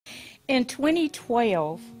In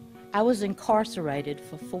 2012, I was incarcerated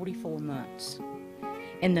for 44 months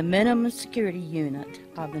in the minimum security unit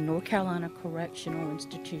of the North Carolina Correctional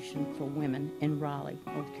Institution for Women in Raleigh,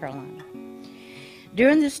 North Carolina.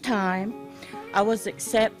 During this time, I was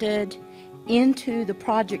accepted into the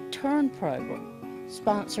Project Turn program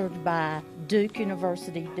sponsored by Duke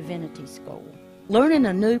University Divinity School. Learning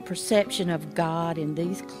a new perception of God in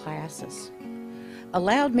these classes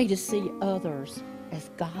allowed me to see others as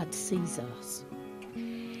God sees us.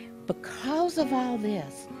 Because of all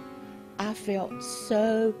this, I felt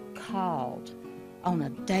so called on a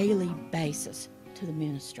daily basis to the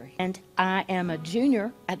ministry. And I am a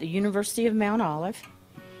junior at the University of Mount Olive,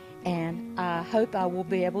 and I hope I will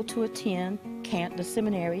be able to attend the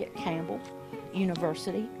seminary at Campbell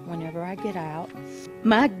University whenever I get out.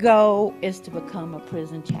 My goal is to become a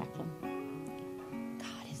prison chaplain.